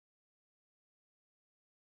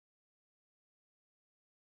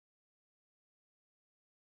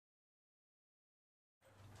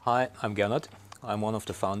Hi, I'm Gernot. I'm one of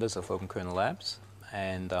the founders of Kernel Labs,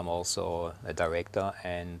 and I'm also a director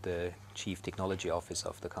and the chief technology officer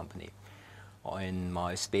of the company. In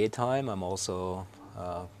my spare time, I'm also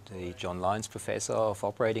the John Lyons Professor of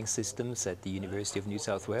Operating Systems at the University of New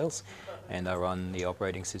South Wales, and I run the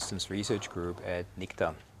Operating Systems Research Group at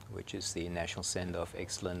NICTA, which is the National Center of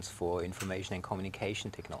Excellence for Information and Communication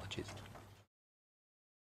Technologies.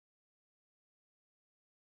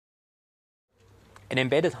 An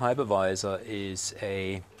embedded hypervisor is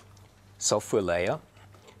a software layer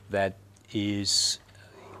that is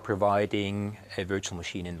providing a virtual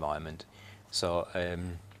machine environment. So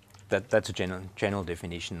that's a general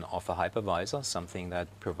definition of a hypervisor, something that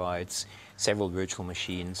provides several virtual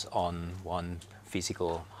machines on one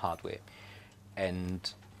physical hardware. And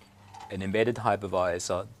an embedded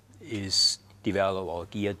hypervisor is developed or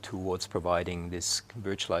geared towards providing this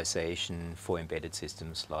virtualization for embedded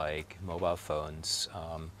systems like mobile phones,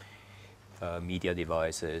 media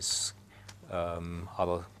devices,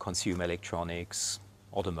 other consumer electronics,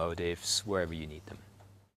 automotives, wherever you need them.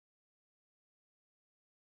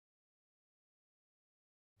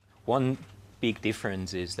 One big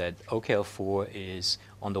difference is that OKL4 is,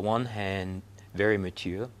 on the one hand, very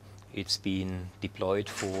mature. It's been deployed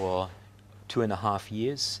for 2.5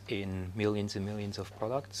 years in millions and millions of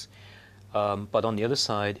products. But on the other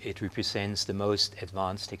side, it represents the most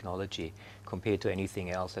advanced technology compared to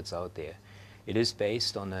anything else that's out there. It is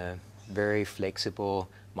based on a very flexible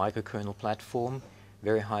microkernel platform,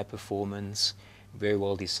 very high performance, very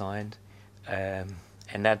well designed.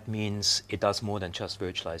 And that means it does more than just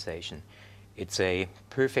virtualization. It's a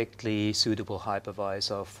perfectly suitable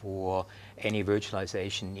hypervisor for any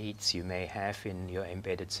virtualization needs you may have in your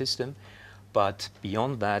embedded system. But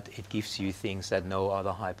beyond that, it gives you things that no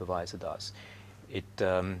other hypervisor does. It,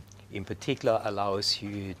 in particular, allows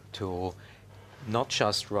you to not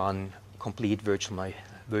just run complete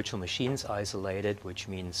virtual machines isolated, which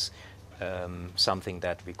means something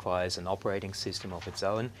that requires an operating system of its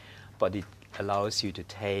own, but it allows you to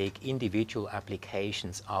take individual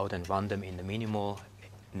applications out and run them in the minimal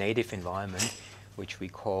native environment, which we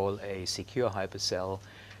call a secure hypercell,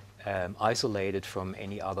 isolated from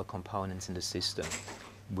any other components in the system,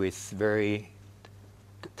 with very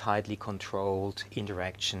tightly controlled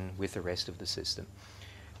interaction with the rest of the system.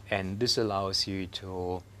 And this allows you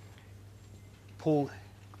to pull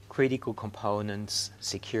critical components,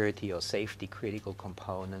 security or safety critical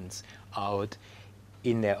components out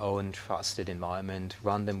in their own trusted environment,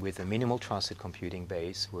 run them with a minimal trusted computing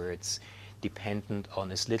base where it's dependent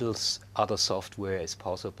on as little other software as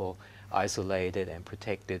possible, isolated and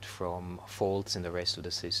protected from faults in the rest of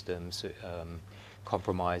the system,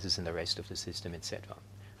 compromises in the rest of the system, etc.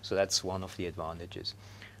 So that's one of the advantages.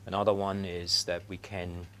 Another one is that we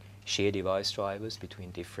can share device drivers between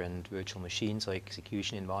different virtual machines or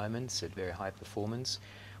execution environments at very high performance.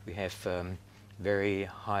 We have very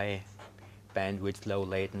high bandwidth, low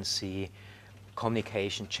latency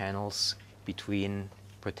communication channels between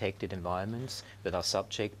protected environments that are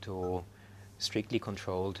subject to strictly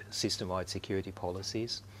controlled system-wide security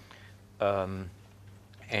policies.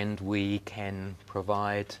 And we can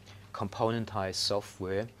provide componentized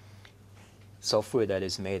software that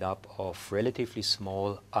is made up of relatively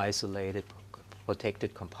small, isolated,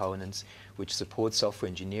 protected components which support software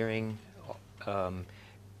engineering,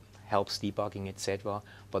 helps debugging, etc.,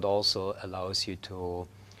 but also allows you to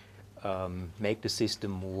make the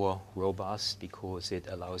system more robust because it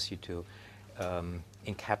allows you to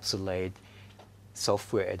encapsulate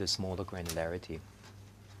software at a smaller granularity.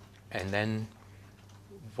 And then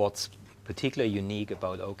what's particularly unique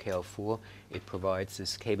about OKL4, it provides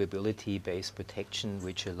this capability-based protection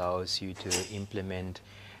which allows you to implement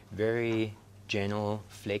very general,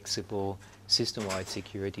 flexible, system-wide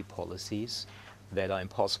security policies that are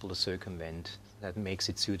impossible to circumvent. That makes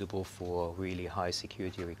it suitable for really high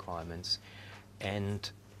security requirements. And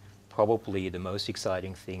probably the most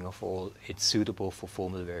exciting thing of all, it's suitable for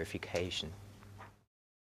formal verification.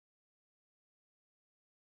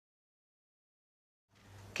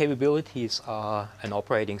 Capabilities are an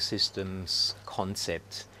operating system's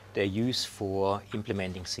concept. They're used for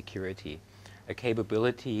implementing security. A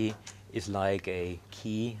capability is like a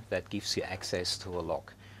key that gives you access to a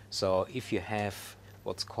lock. So if you have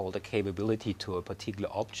what's called a capability to a particular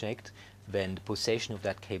object, then the possession of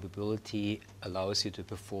that capability allows you to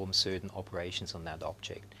perform certain operations on that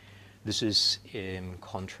object. This is in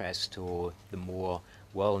contrast to the more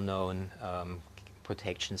well-known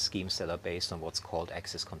protection schemes that are based on what's called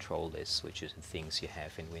access control lists, which is the things you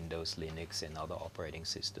have in Windows, Linux, and other operating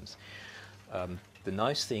systems. The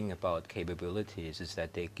nice thing about capabilities is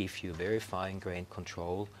that they give you very fine-grained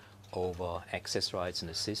control over access rights in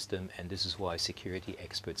the system, and this is why security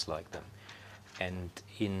experts like them. And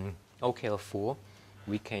in OKL4,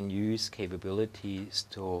 we can use capabilities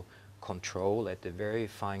to control at the very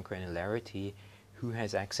fine granularity who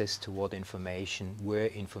has access to what information, where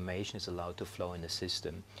information is allowed to flow in the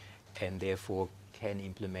system, and therefore can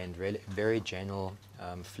implement very general,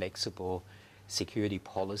 flexible security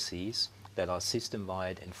policies that are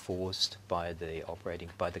system-wide enforced by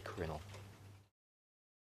the kernel.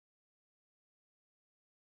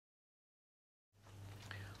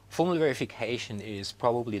 Formal verification is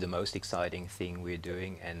probably the most exciting thing we're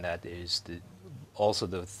doing, and that is also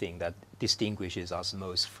the thing that distinguishes us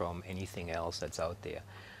most from anything else that's out there.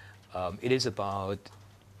 It is about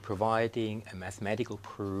providing a mathematical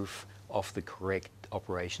proof of the correct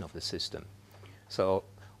operation of the system. So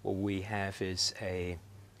what we have is a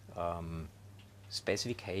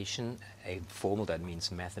specification, a formal, that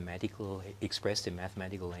means mathematical, expressed in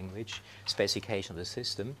mathematical language, specification of the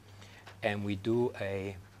system, and we do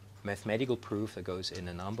a mathematical proof that goes in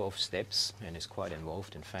a number of steps and is quite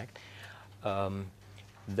involved, in fact,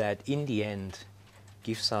 that in the end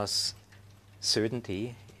gives us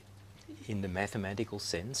certainty in the mathematical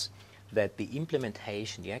sense that the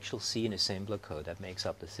implementation, the actual C and assembler code that makes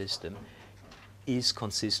up the system, is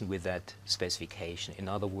consistent with that specification. In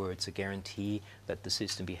other words, a guarantee that the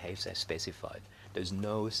system behaves as specified. There's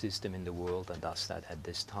no system in the world that does that at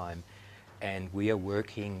this time. And we are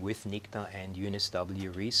working with NICTA and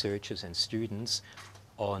UNSW researchers and students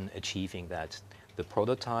on achieving that. The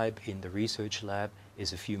prototype in the research lab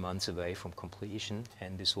is a few months away from completion,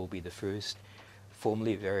 and this will be the first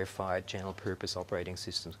formally verified general purpose operating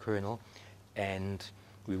systems kernel, and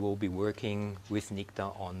we will be working with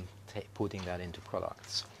NICTA on putting that into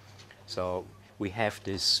products. So we have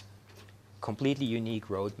this completely unique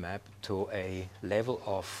roadmap to a level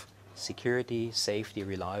of security, safety,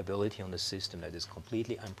 reliability on the system that is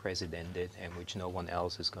completely unprecedented and which no one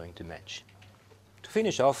else is going to match. To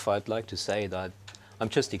finish off, I'd like to say that I'm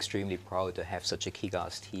just extremely proud to have such a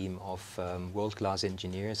kick-ass team of world-class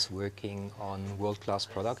engineers working on world-class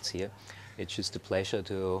products here. It's just a pleasure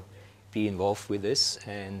to be involved with this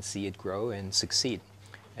and see it grow and succeed.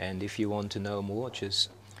 And if you want to know more, just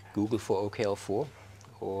Google for OKL4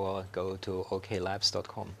 or go to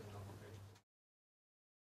oklabs.com.